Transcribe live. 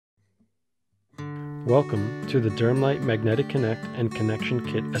Welcome to the DermLite MagnetiConnect and Connection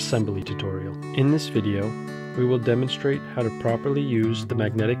Kit assembly tutorial. In this video, we will demonstrate how to properly use the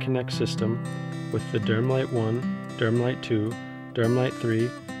MagnetiConnect system with the DermLite 1, DermLite 2, DermLite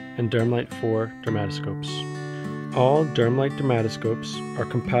 3, and DermLite 4 dermatoscopes. All DermLite dermatoscopes are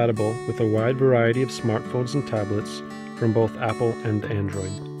compatible with a wide variety of smartphones and tablets from both Apple and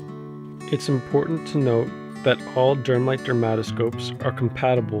Android. It's important to note that all DermLite dermatoscopes are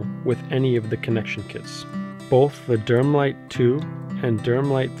compatible with any of the connection kits. Both the DermLite 2 and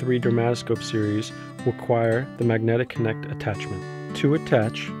DermLite 3 dermatoscope series require the MagnetiConnect attachment. To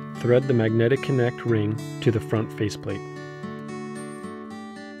attach, thread the MagnetiConnect ring to the front faceplate.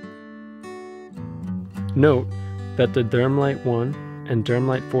 Note that the DermLite 1 and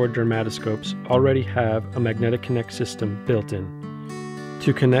DermLite 4 dermatoscopes already have a MagnetiConnect system built in.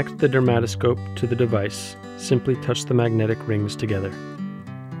 To connect the dermatoscope to the device, simply touch the magnetic rings together.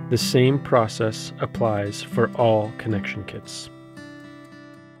 The same process applies for all connection kits.